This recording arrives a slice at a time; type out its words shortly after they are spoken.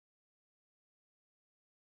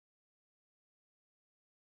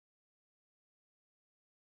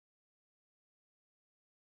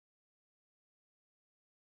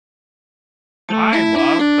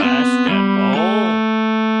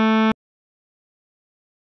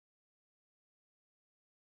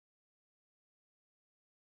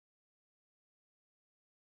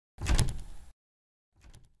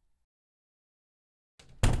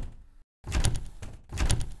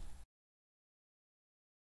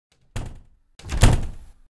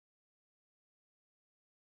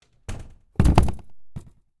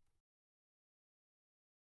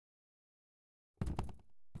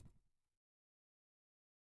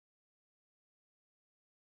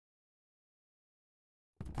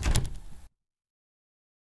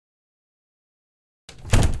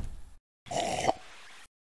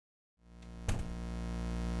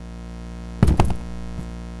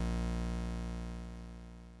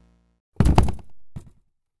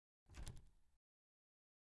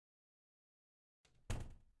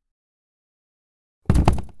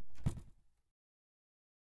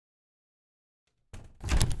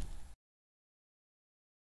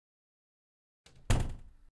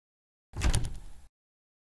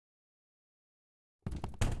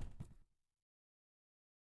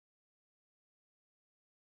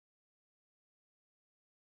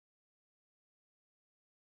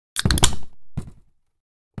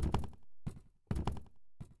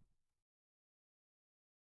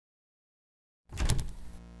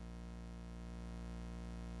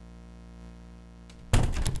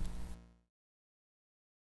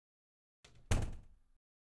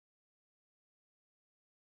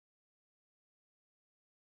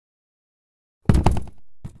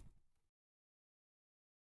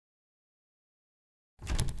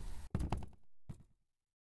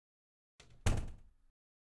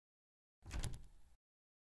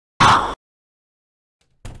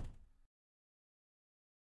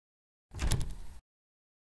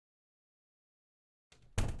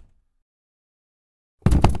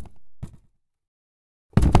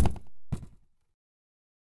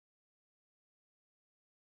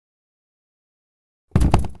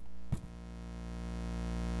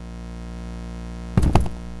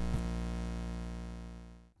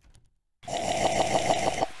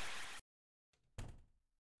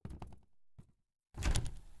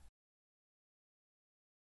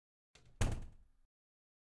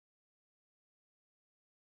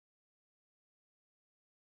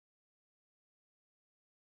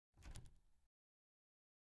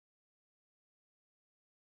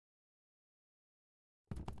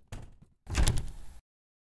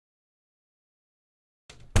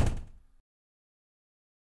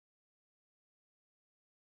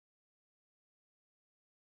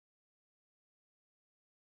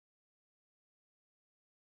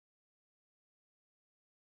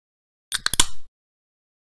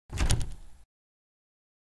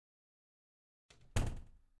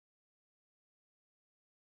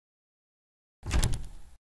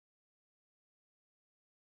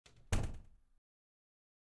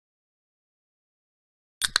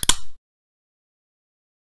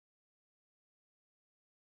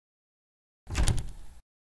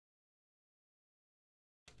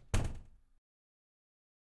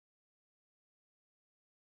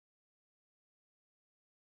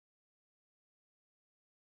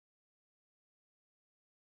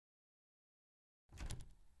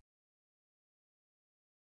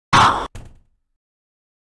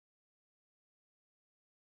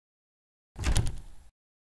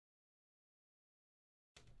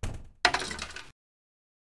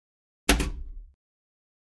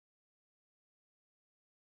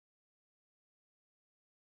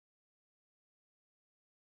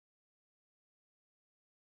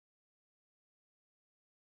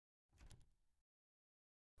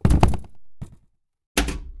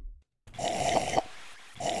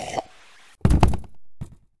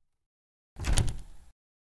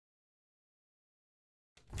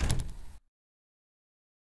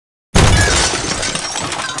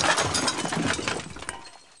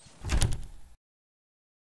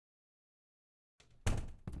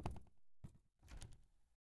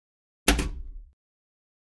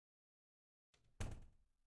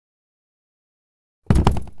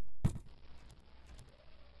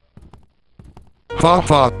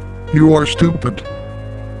Papa, you are stupid.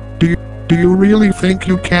 Do you really think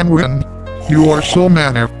you can win? You are so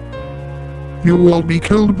mad. You will be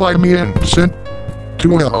killed by me and sent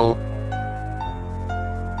to hell.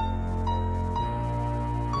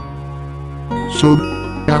 So,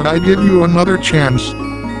 and I give you another chance.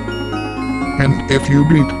 And if you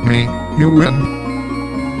beat me, you win.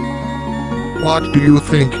 What do you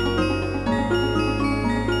think?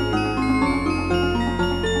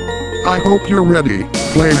 I hope you're ready,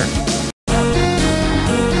 player.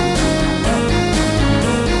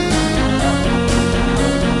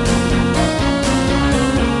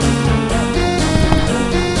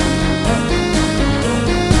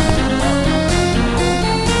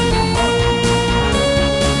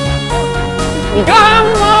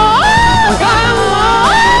 Come on! Come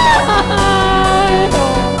on!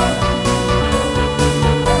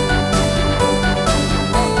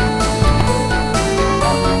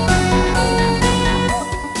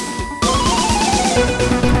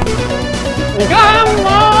 Come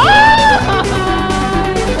on! Come on!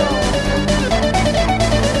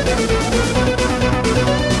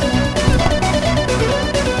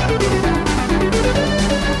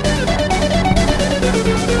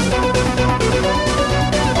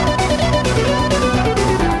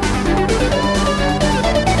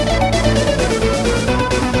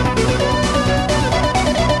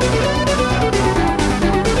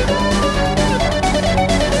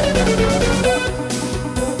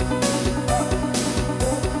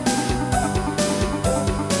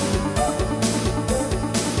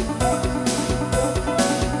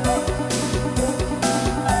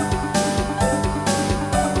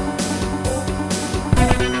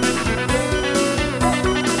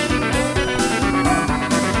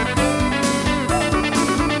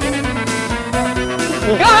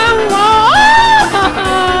 Come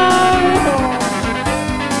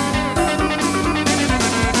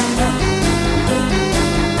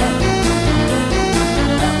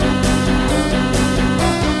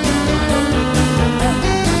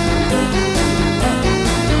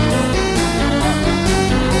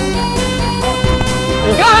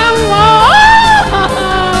on!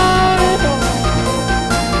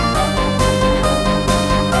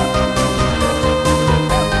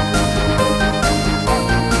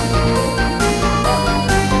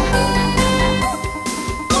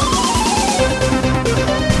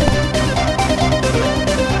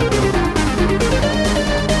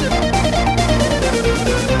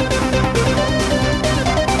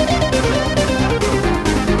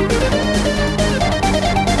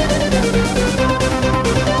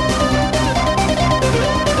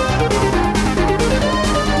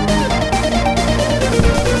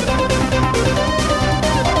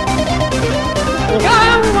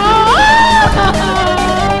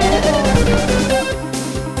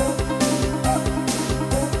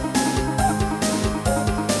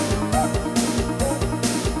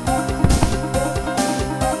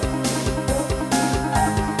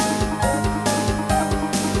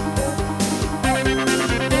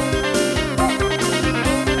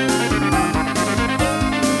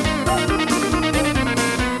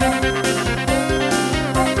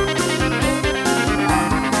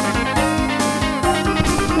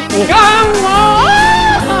 Come on!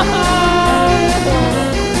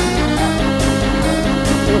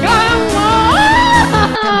 Come on!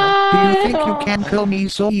 Do you think you can kill me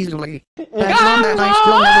so easily? As long as I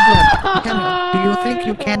still have a breath. Do you think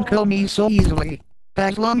you can kill me so easily?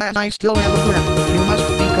 As long as I still have a breath, you must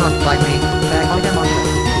be caught by me.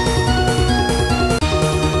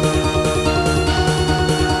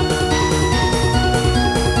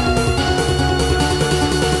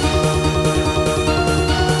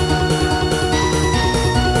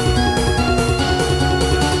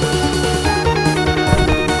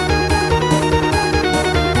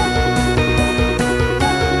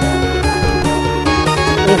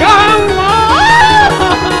 Come on!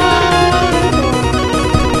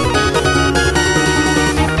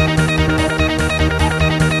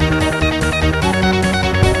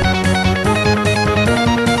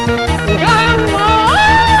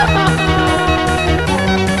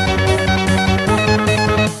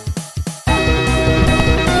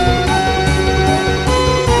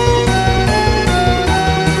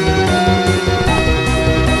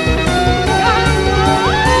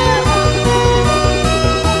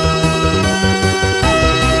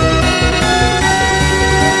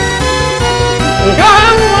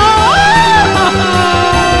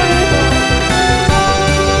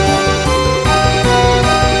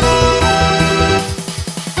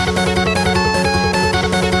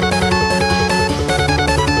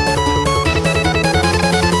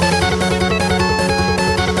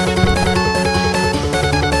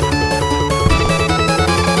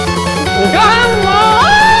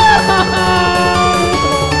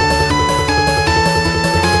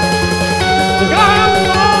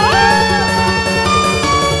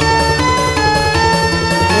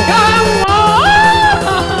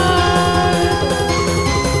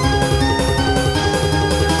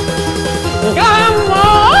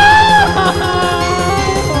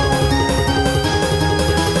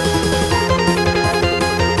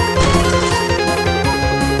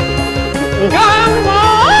 Come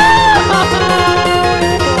on!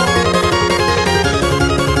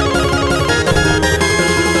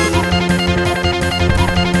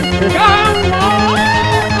 Come on!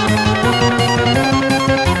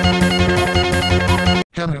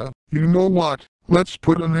 Hannah, you know what? Let's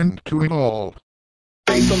put an end to it all.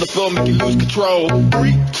 Bass on the floor, make you lose control.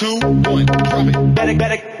 3, 2, 1, drum it.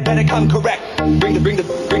 Better come correct. Bring the beat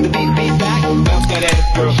back. Bounce that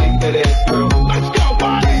ass, girl, shake that ass, girl. Let's go,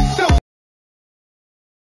 party. Stop.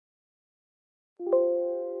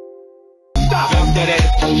 Bounce that ass,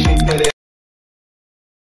 shake that ass.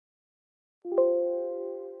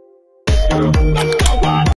 Girl, let's go,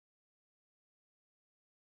 party.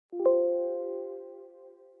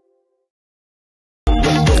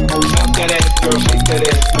 Bounce that ass, girl, shake that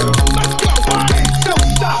ass, girl. Let's go, party. Don't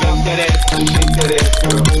stop. Bounce that ass, shake that ass,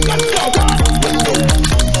 girl. Let's go, party. Let's go.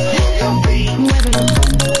 Move your feet,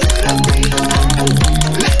 to the beat.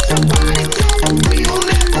 Let your body go. We'll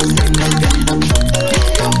never stop. Move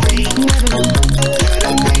your feet, to the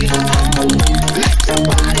beat. Let your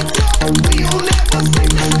body go. We'll never stop.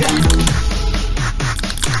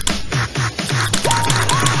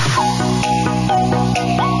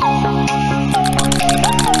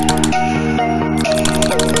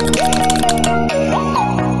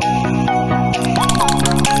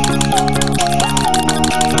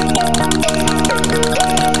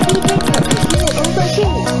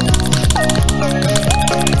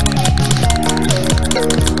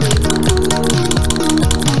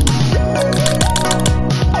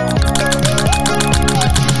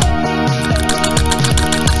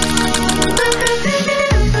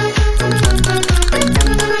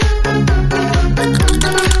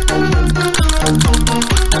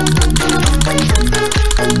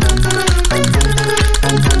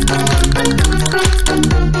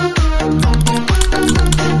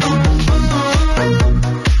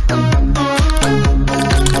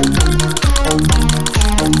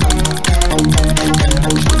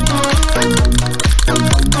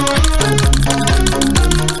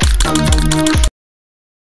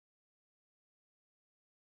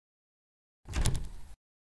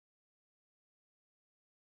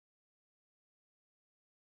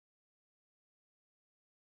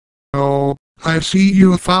 Oh, I see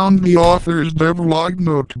you found the author's devlog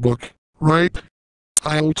notebook, right?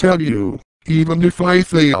 I'll tell you, even if I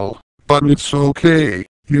fail, but it's okay,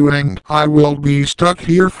 you and I will be stuck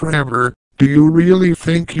here forever. Do you really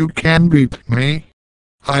think you can beat me?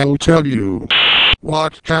 I'll tell you.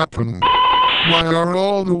 What happened? Why are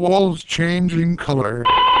all the walls changing color?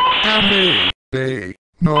 And hey,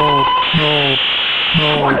 no.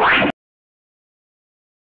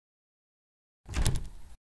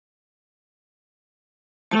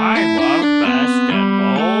 Hi,